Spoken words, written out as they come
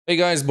Hey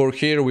guys, Borg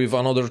here with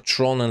another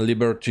Tron and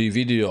Liberty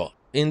video.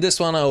 In this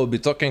one I will be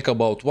talking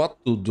about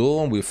what to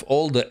do with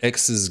all the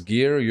excess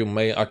gear you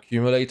may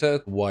accumulate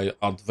while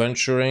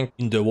adventuring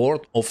in the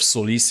world of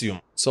Solicium.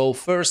 So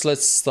first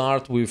let's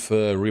start with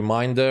a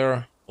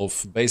reminder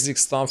of basic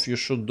stuff you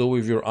should do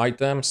with your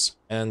items,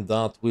 and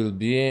that will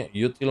be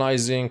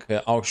utilizing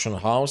an auction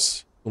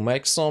house to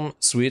make some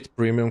sweet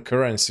premium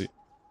currency.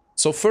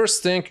 So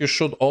first thing you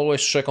should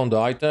always check on the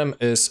item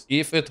is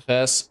if it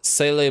has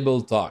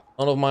Sellable Tag.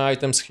 None of my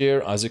items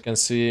here, as you can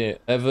see,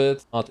 have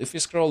it. But if you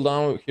scroll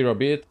down here a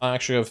bit, I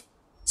actually have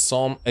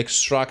some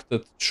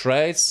extracted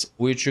traits,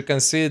 which you can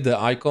see the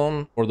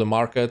icon for the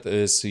market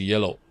is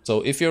yellow.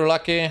 So if you're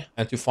lucky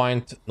and you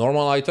find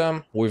normal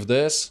item with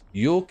this,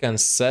 you can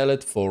sell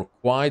it for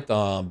quite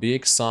a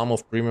big sum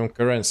of premium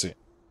currency.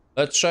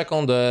 Let's check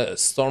on the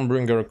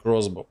Stormbringer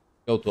crossbow.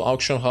 Go to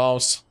auction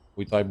house,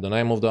 we type the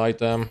name of the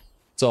item.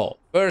 So,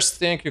 first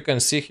thing you can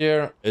see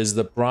here is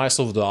the price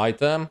of the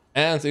item,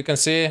 and you can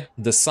see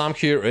the sum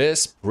here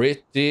is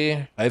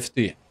pretty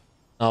hefty.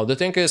 Now, the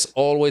thing is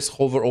always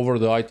hover over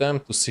the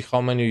item to see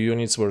how many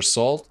units were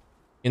sold.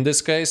 In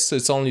this case,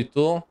 it's only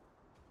 2.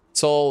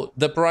 So,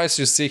 the price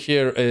you see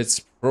here is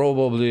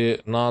probably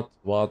not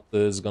what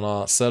is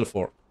gonna sell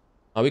for.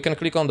 Now, we can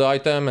click on the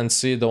item and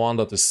see the one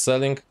that is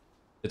selling.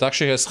 It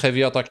actually has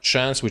heavy attack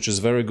chance, which is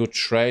very good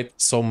trait,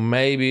 so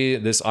maybe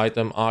this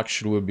item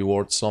actually will be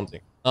worth something.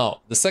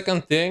 Now, the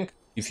second thing,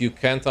 if you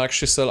can't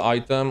actually sell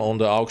item on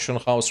the auction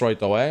house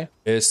right away,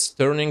 is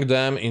turning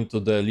them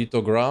into the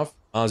lithograph.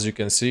 As you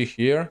can see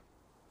here,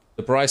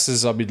 the price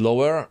is a bit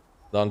lower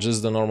than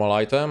just the normal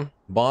item,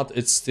 but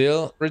it's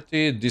still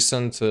pretty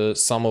decent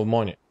sum of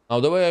money. Now,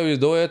 the way I will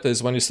do it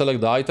is when you select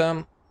the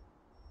item,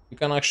 you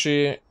can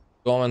actually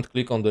go and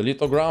click on the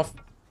lithograph.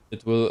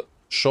 It will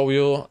show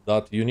you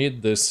that you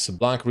need this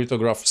blank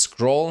lithograph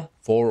scroll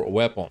for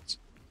weapons.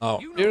 Now,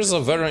 here's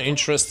a very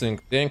interesting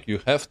thing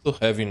you have to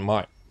have in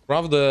mind. To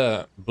craft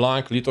the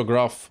blank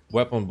lithograph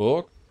weapon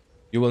book,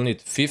 you will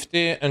need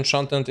 50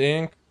 enchanted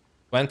ink,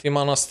 20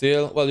 mana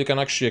steel. Well, you can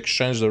actually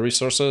exchange the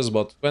resources,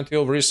 but 20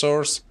 of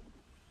resource,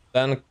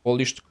 10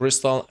 polished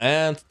crystal,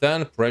 and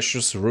 10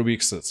 precious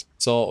Rubikses.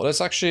 So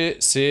let's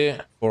actually see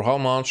for how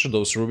much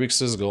those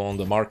Rubikses go on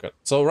the market.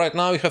 So right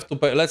now you have to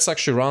pay, let's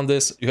actually run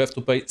this, you have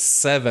to pay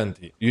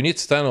 70. You need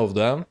 10 of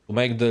them to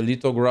make the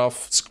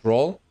lithograph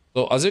scroll.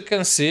 So as you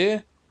can see,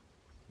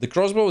 the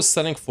crossbow is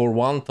selling for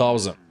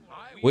 1000,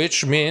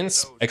 which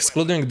means,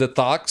 excluding the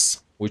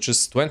tax, which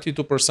is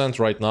 22%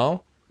 right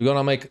now, you're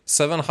gonna make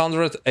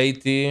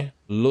 780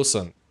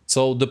 lucent.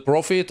 So the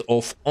profit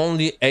of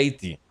only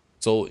 80.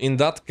 So in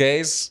that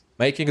case,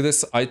 making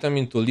this item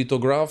into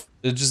lithograph,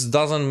 it just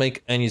doesn't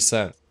make any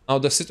sense. Now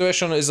the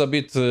situation is a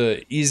bit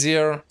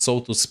easier,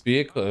 so to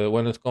speak,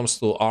 when it comes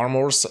to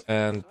armors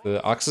and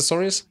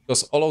accessories,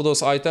 because all of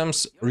those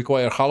items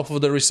require half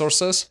of the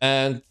resources,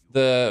 and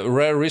the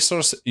rare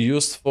resource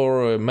used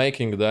for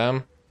making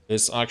them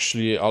is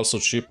actually also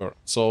cheaper.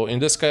 So in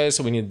this case,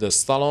 we need the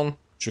Stallon,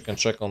 which you can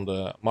check on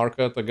the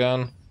market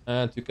again,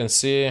 and you can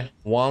see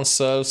one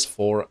sells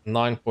for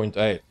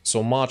 9.8,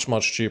 so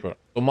much cheaper.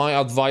 So my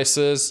advice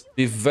is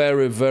be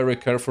very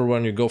careful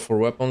when you go for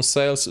weapon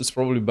sales. It's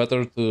probably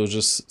better to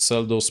just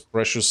sell those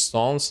precious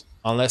stones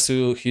unless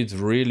you hit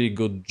really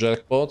good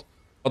jackpot,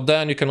 but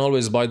then you can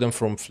always buy them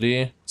from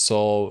flea,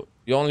 so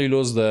you only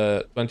lose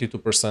the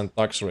 22%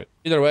 tax rate.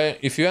 Either way,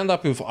 if you end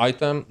up with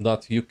item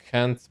that you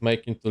can't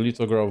make into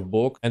Lithograph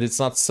Book and it's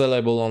not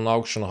sellable on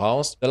auction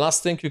house, the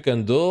last thing you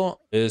can do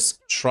is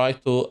try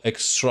to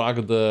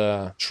extract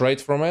the trait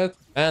from it,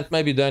 and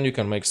maybe then you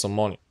can make some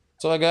money.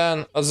 So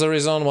again, that's the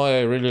reason why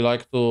I really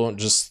like to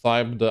just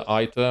type the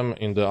item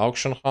in the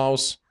auction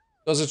house,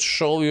 because it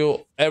shows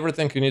you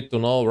everything you need to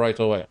know right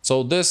away.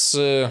 So this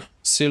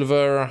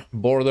silver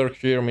border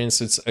here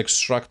means it's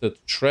extracted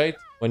trait.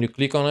 When you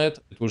click on it,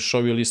 it will show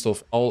you a list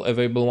of all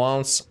available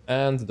ones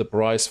and the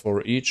price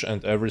for each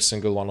and every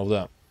single one of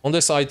them. On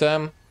this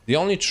item, the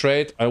only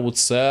trait I would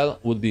sell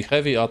would be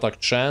heavy attack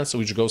chance,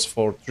 which goes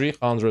for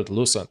 300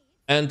 lucent.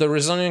 And the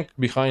reasoning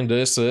behind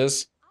this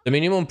is the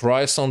minimum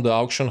price on the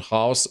auction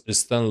house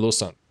is 10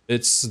 lucent.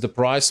 It's the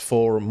price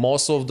for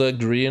most of the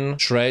green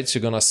traits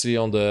you're gonna see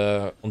on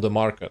the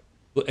market.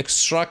 To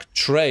extract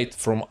trait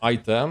from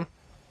item,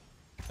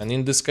 and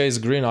in this case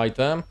green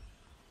item,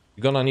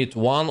 you're gonna need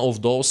one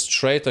of those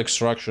trait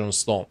extraction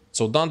stone.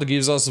 So that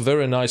gives us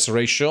very nice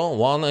ratio.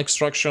 One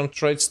extraction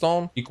trait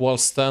stone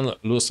equals 10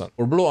 lucent.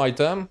 For blue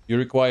item, you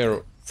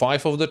require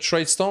 5 of the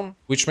trait stone,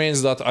 which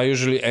means that I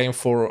usually aim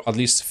for at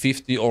least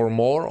 50 or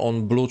more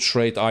on blue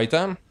trait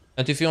item.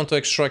 And if you want to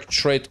extract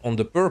trait on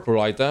the purple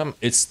item,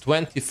 it's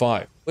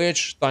 25,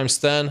 which times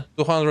 10,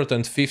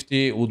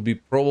 250 would be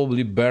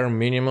probably bare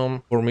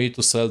minimum for me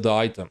to sell the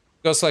item.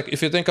 Because like,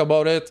 if you think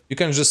about it, you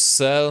can just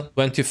sell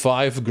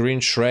 25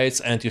 green traits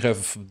and you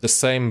have the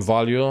same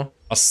value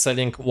as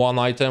selling one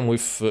item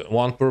with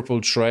one purple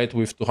trait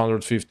with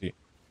 250.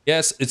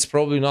 Yes, it's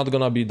probably not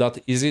gonna be that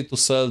easy to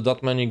sell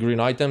that many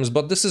green items,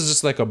 but this is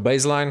just like a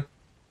baseline.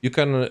 You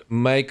can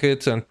make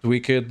it and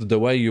tweak it the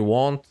way you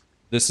want.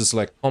 This is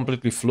like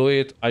completely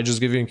fluid. I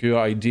just giving you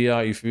an idea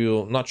if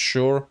you're not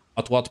sure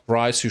at what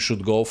price you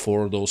should go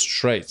for those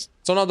traits.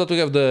 So now that we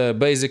have the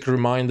basic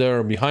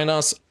reminder behind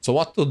us, so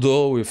what to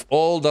do with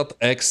all that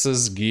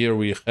excess gear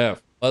we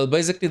have? Well,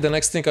 basically the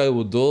next thing I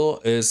would do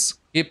is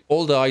keep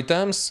all the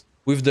items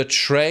with the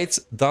traits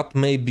that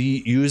may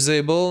be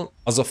usable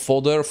as a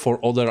fodder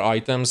for other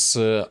items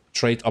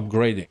trait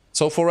upgrading.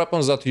 So for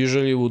weapons that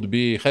usually would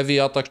be heavy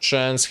attack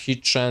chance,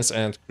 hit chance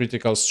and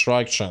critical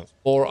strike chance.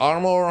 For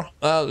armor,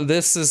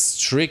 this is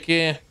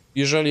tricky.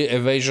 Usually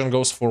evasion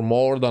goes for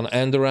more than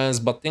endurance,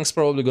 but things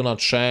probably gonna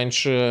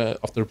change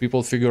after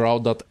people figure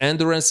out that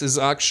endurance is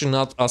actually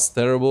not as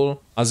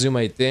terrible as you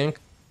may think.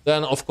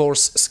 Then, of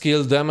course,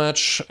 skill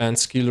damage and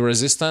skill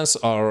resistance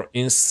are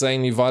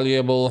insanely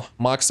valuable,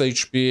 max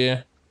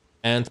HP,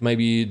 and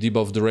maybe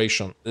debuff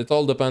duration. It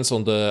all depends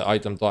on the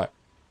item type.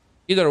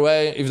 Either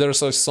way, if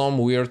there's some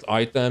weird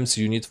items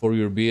you need for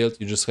your build,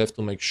 you just have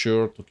to make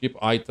sure to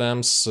keep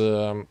items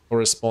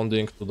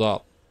corresponding to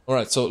that.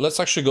 Alright, so let's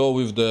actually go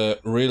with the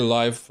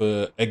real-life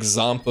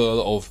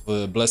example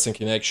of Blessing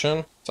in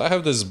action. So I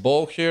have this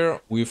bow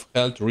here with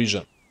health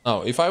regen.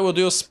 Now, if I would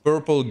use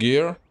purple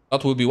gear,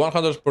 that would be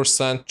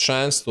 100%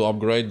 chance to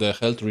upgrade the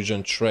health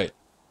regen trait.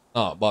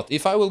 Now, but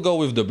if I will go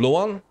with the blue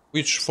one,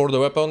 which for the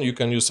weapon, you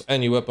can use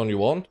any weapon you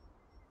want,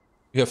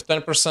 you have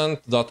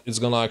 10% that it's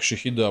gonna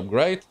actually hit the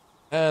upgrade,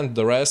 and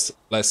the rest,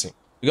 blessing.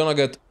 You're gonna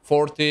get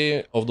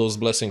 40 of those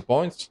blessing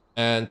points,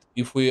 and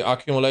if we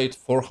accumulate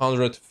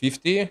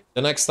 450,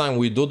 the next time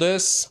we do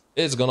this,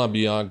 it's gonna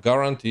be a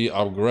guarantee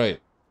upgrade.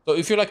 So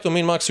if you like to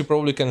min-max, you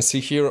probably can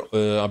see here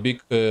a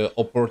big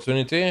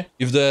opportunity.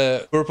 If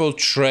the purple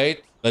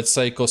trait, let's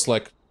say, costs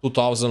like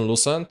 2000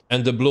 lucent,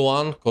 and the blue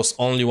one costs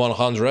only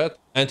 100,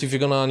 and if you're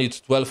gonna need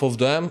 12 of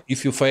them,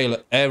 if you fail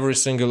every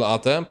single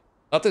attempt,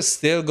 that is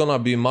still gonna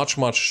be much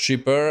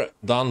cheaper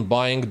than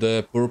buying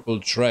the purple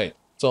trait.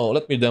 So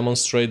let me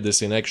demonstrate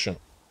this in action.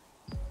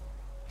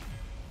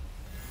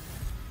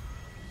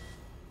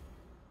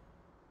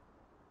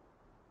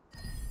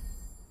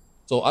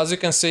 So as you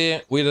can see,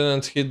 we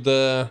didn't hit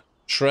the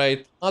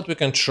trait, but we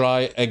can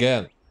try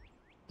again.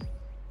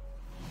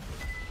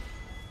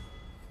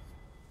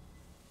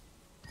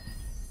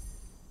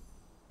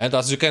 And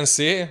as you can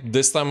see,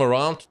 this time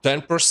around,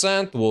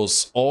 10%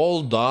 was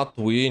all that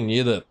we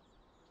needed.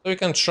 So we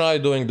can try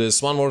doing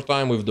this one more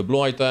time with the blue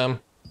item.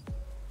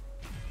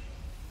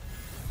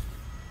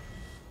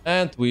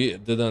 And we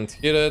didn't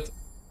hit it.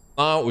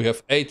 Now we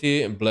have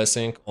 80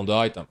 blessing on the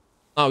item.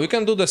 Now we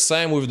can do the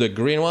same with the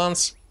green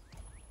ones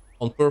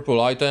on purple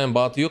item,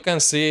 but you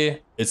can see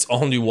it's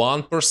only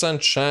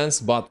 1% chance.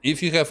 But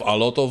if you have a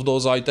lot of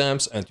those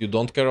items and you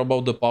don't care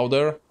about the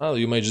powder, well,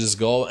 you may just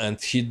go and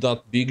hit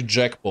that big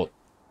jackpot.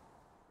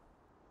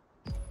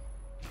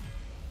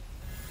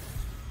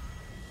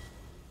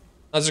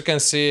 As you can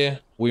see,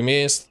 we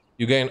missed.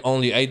 You gain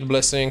only 8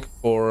 blessing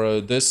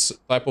for this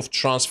type of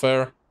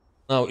transfer.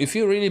 Now, if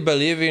you really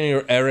believe in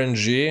your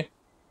RNG,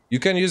 you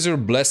can use your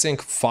blessing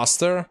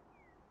faster.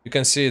 You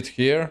can see it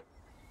here.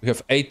 We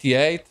have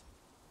 88.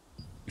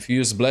 If you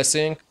use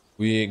blessing,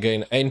 we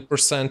gain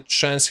 8%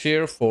 chance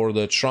here for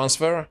the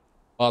transfer.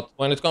 But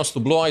when it comes to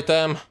blue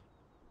item,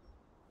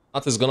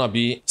 that is gonna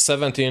be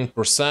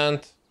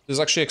 17%. This is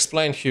actually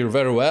explained here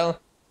very well.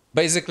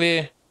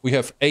 Basically, we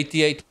have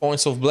 88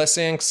 points of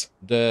blessings.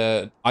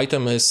 The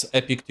item is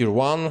epic tier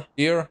 1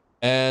 here,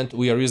 and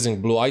we are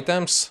using blue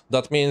items.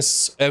 That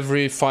means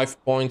every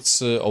 5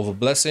 points of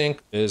blessing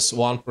is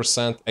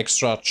 1%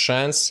 extra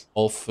chance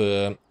of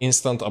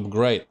instant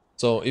upgrade.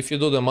 So if you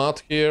do the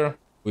math here,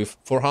 with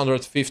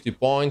 450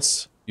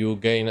 points, you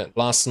gain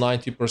plus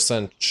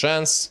 90%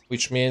 chance,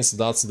 which means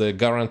that's the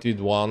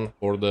guaranteed one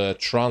for the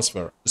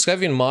transfer. Just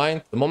have in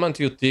mind, the moment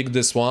you tick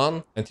this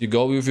one and you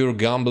go with your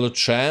gamble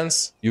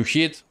chance, you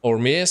hit or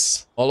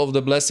miss, all of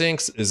the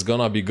blessings is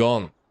gonna be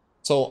gone.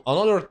 So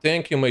another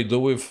thing you may do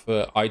with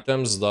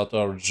items that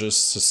are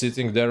just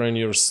sitting there in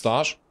your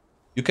stash,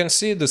 you can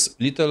see this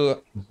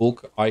little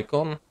book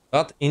icon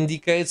that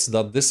indicates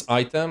that this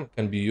item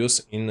can be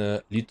used in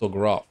a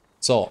lithograph.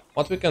 So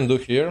what we can do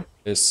here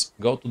is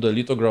go to the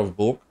Lithograph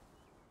Book,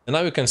 and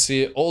now you can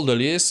see all the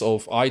list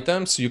of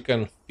items you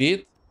can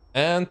fit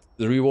and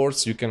the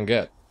rewards you can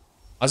get.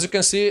 As you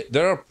can see,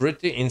 there are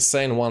pretty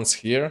insane ones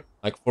here.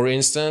 Like for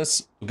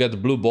instance, to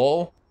get blue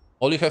bow,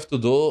 all you have to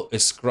do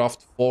is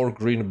craft 4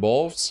 green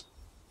bows,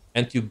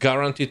 and you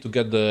guarantee to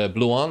get the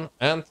blue one,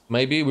 and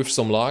maybe with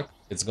some luck,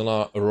 it's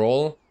gonna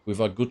roll with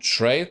a good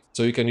trade,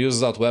 so you can use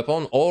that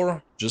weapon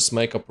or just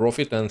make a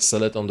profit and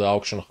sell it on the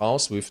auction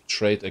house with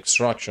trade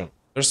extraction.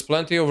 There's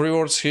plenty of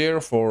rewards here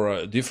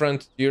for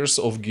different tiers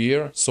of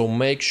gear, so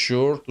make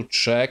sure to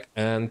check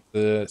and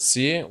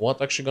see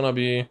what actually gonna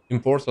be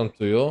important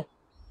to you.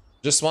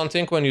 Just one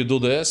thing, when you do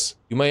this,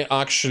 you may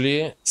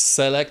actually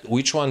select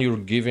which one you're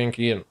giving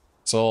in.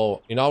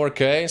 So in our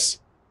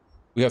case,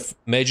 we have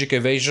magic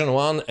evasion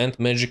 1 and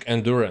magic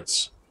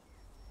endurance.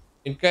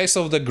 In case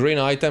of the green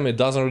item, it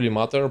doesn't really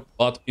matter,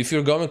 but if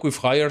you're going with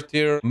higher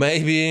tier,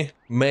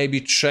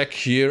 maybe check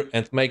here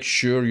and make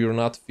sure you're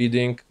not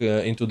feeding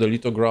into the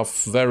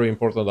lithograph very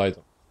important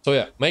item. So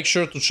yeah, make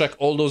sure to check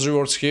all those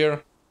rewards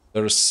here.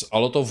 There's a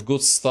lot of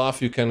good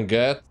stuff you can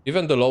get.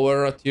 Even the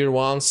lower tier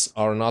ones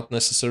are not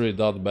necessarily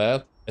that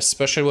bad,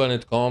 especially when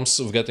it comes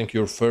to getting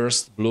your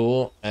first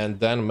blue and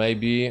then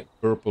maybe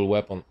purple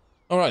weapon.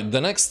 Alright,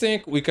 the next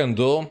thing we can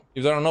do,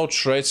 if there are no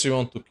traits you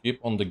want to keep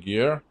on the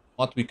gear,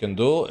 what we can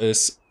do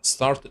is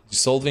start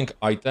dissolving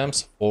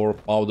items for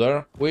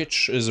powder,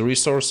 which is a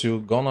resource you're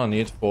gonna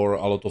need for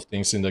a lot of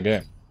things in the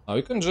game. Now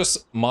you can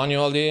just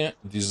manually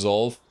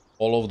dissolve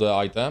all of the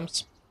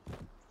items.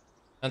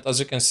 And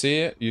as you can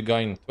see, you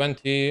gain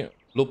 20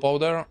 blue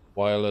powder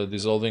while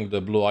dissolving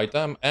the blue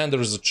item, and there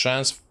is a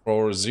chance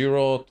for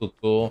 0 to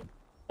 2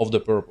 of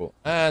the purple.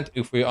 And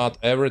if we add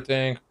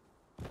everything,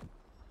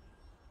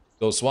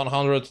 goes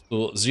 100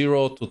 to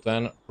 0 to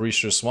 10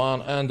 precious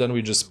one, and then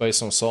we just pay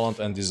some solent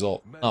and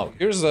dissolve. Now,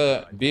 here's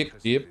a big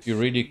tip if you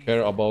really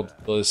care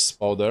about this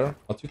powder.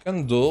 What you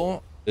can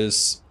do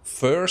is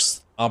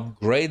first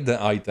upgrade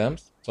the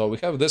items. So we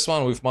have this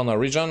one with mana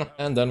regen,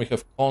 and then we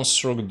have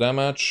construct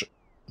damage.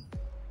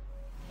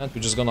 And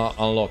we're just gonna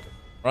unlock it.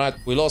 Right,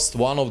 we lost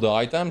one of the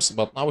items,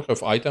 but now we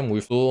have item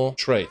with 2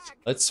 traits.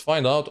 Let's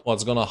find out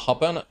what's gonna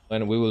happen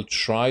when we will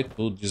try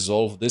to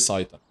dissolve this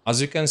item.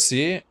 As you can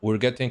see, we're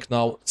getting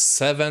now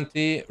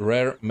 70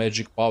 rare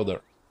magic powder.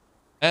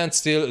 And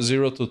still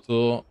 0 to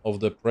 2 of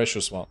the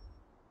precious one.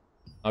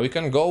 Now we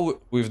can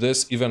go with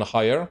this even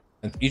higher.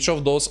 And each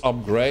of those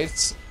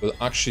upgrades will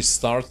actually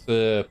start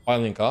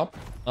piling up.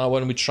 Now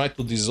when we try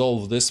to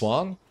dissolve this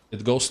one,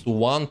 it goes to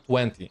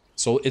 120.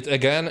 So it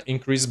again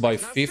increased by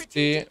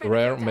 50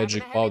 rare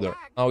magic powder.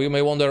 Now you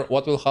may wonder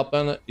what will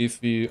happen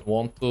if we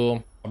want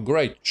to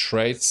upgrade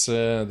traits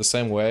the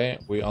same way.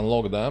 We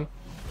unlock them.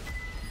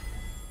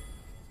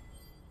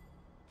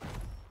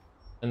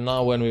 And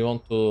now when we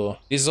want to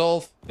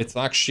dissolve, it's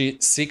actually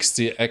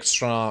 60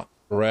 extra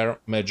rare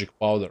magic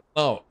powder.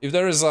 Now, if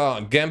there is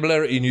a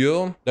gambler in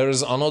you, there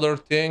is another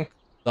thing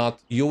that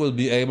you will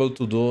be able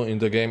to do in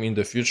the game in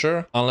the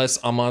future, unless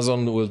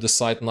Amazon will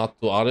decide not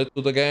to add it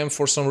to the game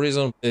for some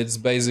reason. It's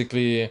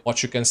basically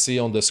what you can see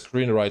on the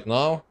screen right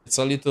now. It's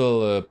a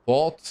little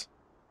pot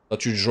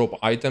that you drop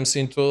items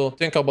into.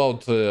 Think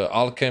about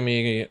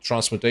alchemy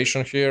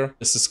transmutation here.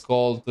 This is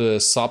called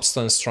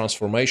substance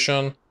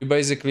transformation. You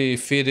basically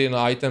feed in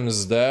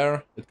items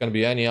there. It can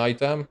be any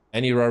item,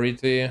 any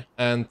rarity,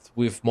 and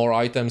with more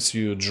items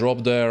you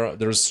drop there,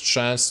 there's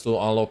chance to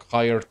unlock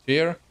higher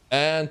tier.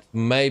 And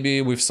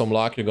maybe with some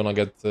luck, you're gonna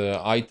get the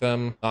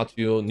item that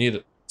you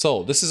needed.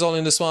 So this is all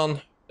in this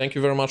one. Thank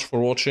you very much for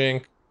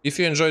watching. If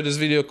you enjoyed this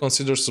video,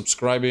 consider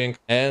subscribing,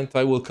 and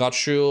I will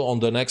catch you on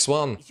the next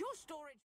one.